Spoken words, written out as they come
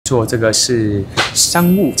坐这个是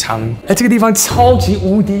商务舱，哎，这个地方超级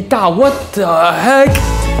无敌大 ，What the heck？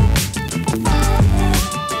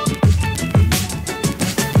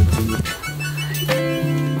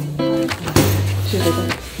 是这个。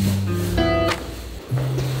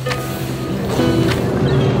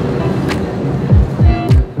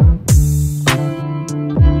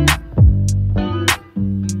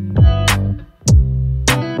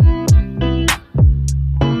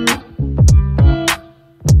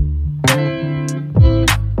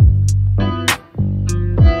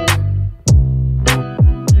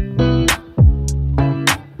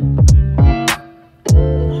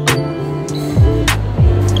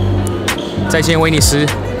 再见威尼斯，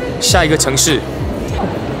下一个城市。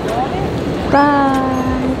拜。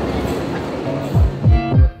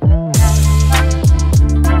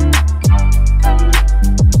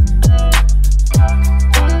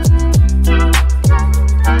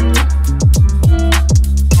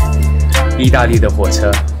意大利的火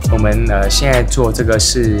车，我们现在坐这个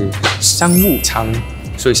是商务舱。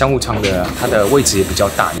 所以商务舱的它的位置也比较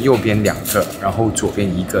大，右边2个，然后左边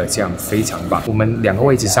1个，这样非常棒。我们2个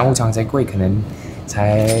位置商务舱才贵，可能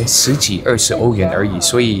才10几20欧元而已。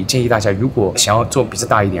所以建议大家，如果想要坐比较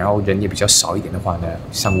大一点，然后人也比较少一点的话呢，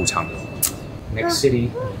商务舱。Next city,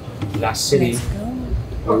 last city.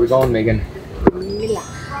 Where we going, Megan?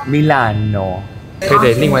 Milano. 对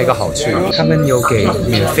对，另外一个好处，他们有给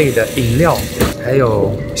免费的饮料，还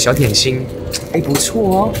有小点心，哎，不错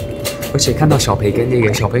哦。 而且看到小培跟那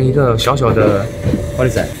个小培一个小小的 ，What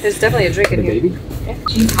is that? There's definitely a drink in here. Baby.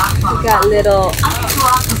 We got little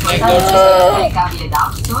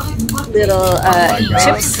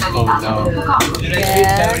chips. Oh no.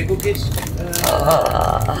 Yeah.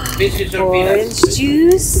 Orange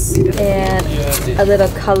juice and a little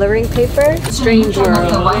coloring paper. Strange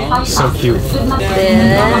world. So cute.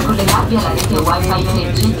 Then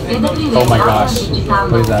Oh my gosh.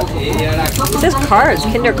 What is that? it says cards,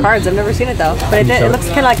 Kinder cards. I've never seen it though, but it looks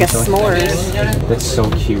kind of like a s'mores. That's so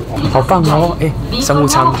cute. 好棒哦！哎，商务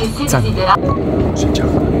舱赞。睡觉。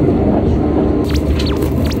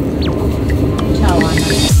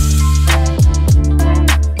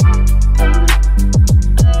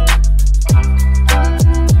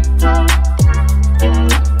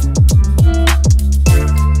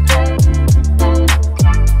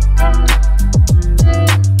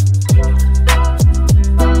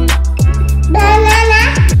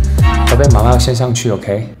宝贝，妈妈要先上去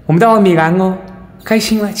 ，OK？ 我们到了米兰哦，开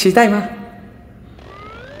心吗？期待吗？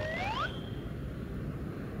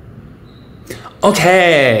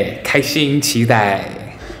 OK， 开心期待。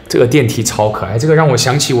这个电梯超可爱，这个让我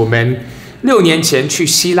想起我们6年前去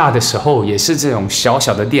希腊的时候，也是这种小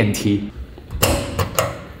小的电梯。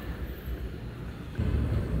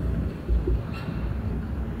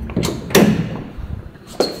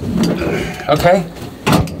OK，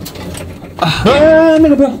 那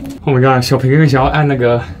个不用。Oh my god， 小培哥想要按那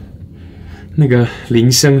个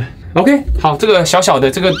铃声。OK， 好，这个小小的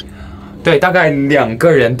这个。 对，大概2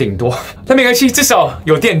个人顶多，但没关系，至少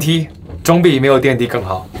有电梯，总比没有电梯更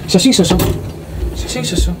好。小心手手，小心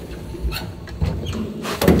手手。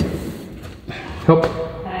Help。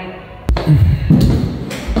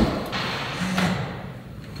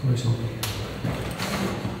为什么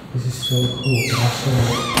 ？This is so cool.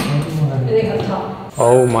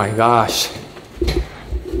 Oh my gosh,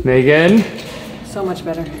 Megan. So much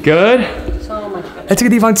better. Good. 哎，这个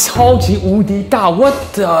地方超级无敌大 ，What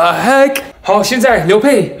the heck？ 好，现在刘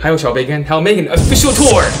沛还有小培根还有 Megan official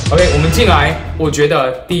tour。OK， 我们进来，我觉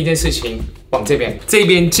得第一件事情往这边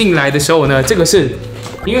进来的时候呢，这个是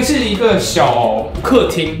应该是一个小客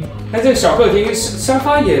厅，但这个小客厅沙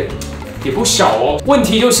发也不小哦。问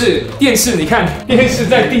题就是电视，你看电视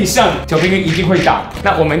在地上，小培根一定会打。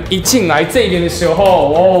那我们一进来这边的时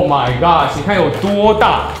候 ，Oh my god， 你看有多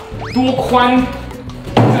大多宽。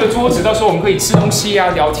 这个桌子，到时候我们可以吃东西啊、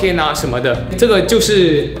聊天啊什么的。这个就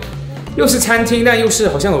是又是餐厅，但又是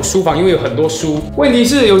好像有书房，因为有很多书。问题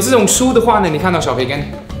是有这种书的话呢，你看到小培根。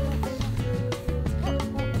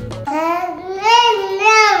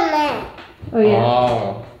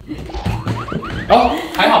哦，哦，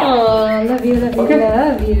还好。Oh, love you, love you,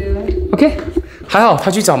 love you. OK， 还好，他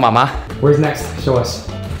去找妈妈。Where's next? Show us.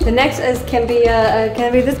 The next can be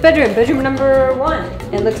this bedroom number 1.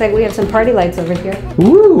 It looks like we have some party lights over here.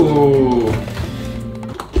 Ooh.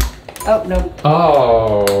 Oh no.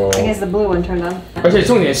 Oh. I guess the blue one turned on. 而且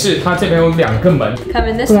重点是，它这边有2个门。Come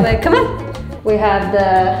in this way. Come on. We have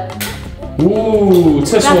the. Ooh,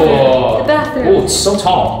 厕所。The bathroom. Oh, so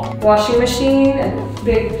tall. Washing machine, a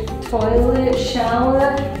big toilet,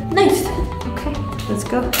 shower. Nice. Okay, let's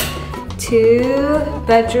go. To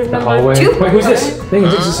bedroom number 2. Wait, who's this? 那个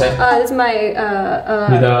这是谁？ This is my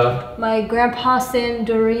你的 my grandpa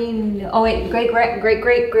Sandrine. Oh wait, great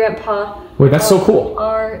grandpa. Wait, that's so cool.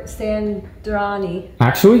 R. Sandrani.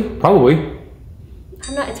 Actually, probably.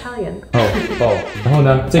 I'm not Italian. Oh. 然后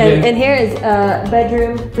呢？这边 And here is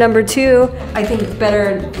bedroom number 2. I think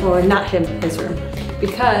better for not his room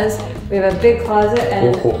because we have a big closet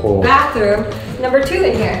and bathroom number 2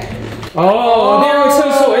 in here. 哦，那个厕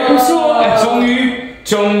所，不错，终于。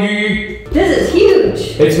This is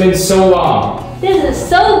huge. It's been so long. This is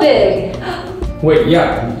so big. Wait,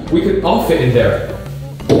 yeah, we could all fit in there.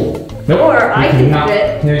 Nope, Or I can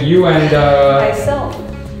fit. No, you and Myself.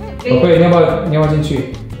 对，你要不要进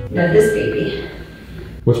去 No, this baby.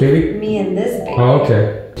 Which baby? Me and this baby. OK.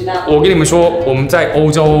 我跟你们说，我们在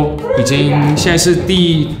欧洲已经现在是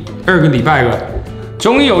第2个礼拜了，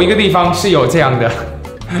终于有一个地方是有这样的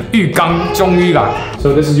浴缸，终于啦。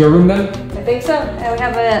So this is your room then? I think so. And we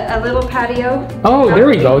have a little patio. Oh, there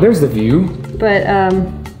we go. There's the view. But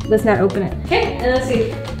let's not open it. Okay, and let's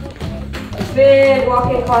see. A big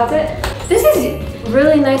walk-in closet. This is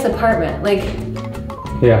really nice apartment. Like,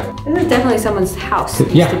 Yeah. this is definitely someone's house. It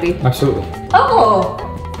used Yeah, to be. absolutely. Oh,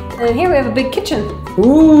 and here we have a big kitchen.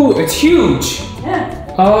 Ooh, it's huge. Yeah,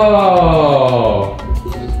 Oh.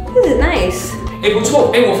 this is nice. 不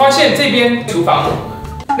错，我发现这边厨房，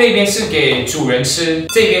那边是给主人吃，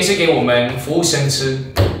这边是给我们服务生吃。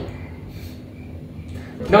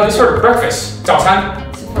No, this is for breakfast， 早餐。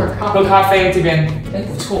This is for 喝 coffee. 咖啡这边，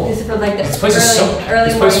不错。 This is for like the This place is early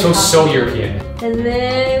this place morning feels so coffee. European. And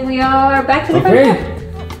then we are back to the front Okay. door.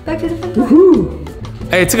 Back to the front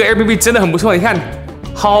door. 这个 Airbnb 真的很不错，你看，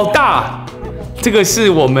好大。这个是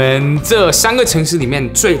我们这3个城市里面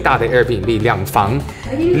最大的 Airbnb， 2房、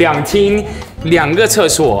2厅、2个厕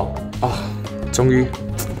所啊，终于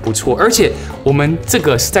不错。而且我们这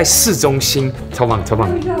个是在市中心，超棒。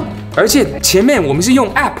而且前面我们是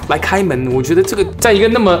用 App 来开门，我觉得这个在一个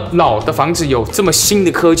那么老的房子有这么新的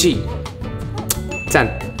科技，赞。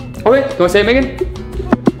OK， 给我 say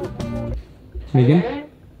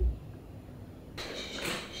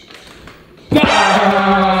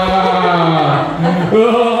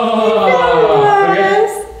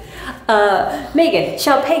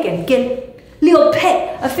小 Pagan 跟刘沛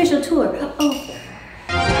official tour. Oh.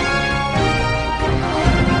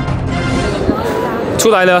 出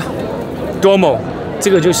来了 ，Duomo， 这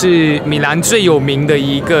个就是米兰最有名的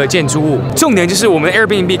一个建筑物。重点就是我们的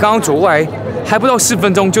Airbnb 刚刚走过来，还不到4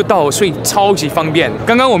分钟就到了，所以超级方便。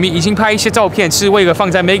刚刚我们已经拍一些照片，是为了放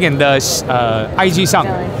在 Megan 的IG 上，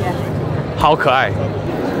好可爱。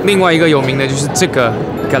另外一个有名的就是这个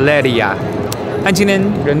Galleria。但今天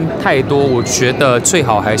人太多，我觉得最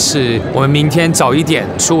好还是我们明天早一点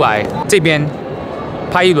出来，这边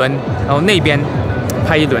拍一轮，然后那边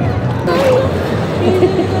拍一轮。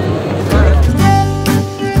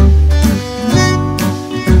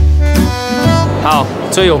好，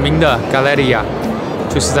最有名的 Galleria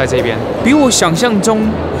就是在这边，比我想象中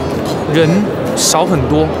人少很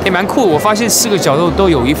多，蛮酷。我发现4个角落都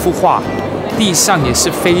有一幅画，地上也是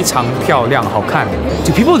非常漂亮，好看。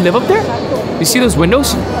Do people live up there? You see those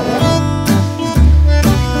windows?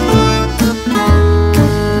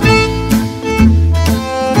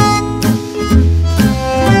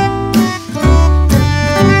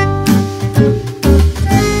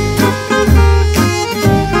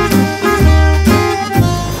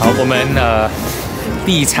 好，我们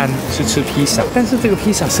第一餐是吃披萨，但是这个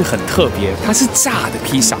披萨是很特别，它是炸的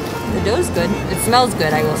披萨。 The dough is good. It smells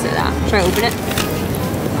good. I will say that. Should I open it?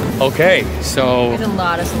 Okay, so There's a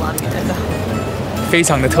lot of salami in it. 非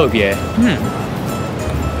常的特别。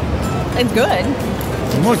It's good.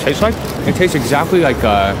 It tastes exactly like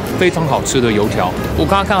非常好吃的油条。我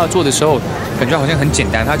刚刚看到做的时候，感觉好像很简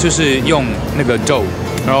单，它就是用那个 dough，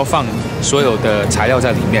 然后放所有的材料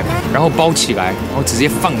在里面，然后包起来，然后直接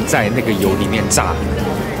放在那个油里面炸。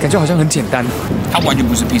 感觉好像很简单，它完全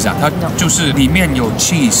不是披萨，它就是里面有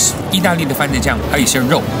cheese、意大利的番茄酱，还有一些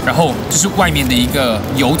肉，然后就是外面的一个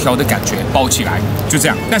油条的感觉包起来，就这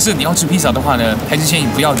样。但是你要吃披萨的话呢，还是建议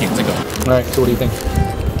不要点这个。Alright, so what do you think?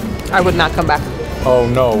 I would not come back. Oh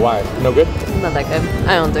no, why? No good? Not that good.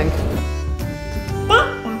 I don't think.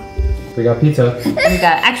 We got pizza. We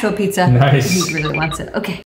got actual pizza. Nice. He really wants it. Okay.